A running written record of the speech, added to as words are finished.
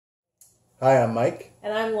Hi, I'm Mike.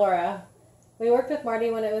 And I'm Laura. We worked with Marty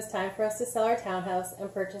when it was time for us to sell our townhouse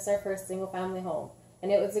and purchase our first single-family home,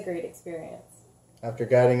 and it was a great experience. After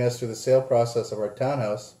guiding us through the sale process of our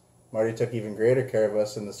townhouse, Marty took even greater care of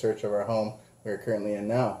us in the search of our home we are currently in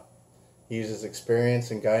now. He used his experience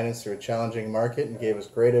and guidance through a challenging market and gave us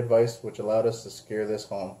great advice which allowed us to secure this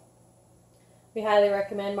home. We highly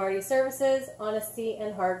recommend Marty's services, honesty,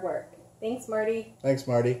 and hard work. Thanks, Marty. Thanks,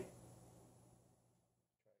 Marty.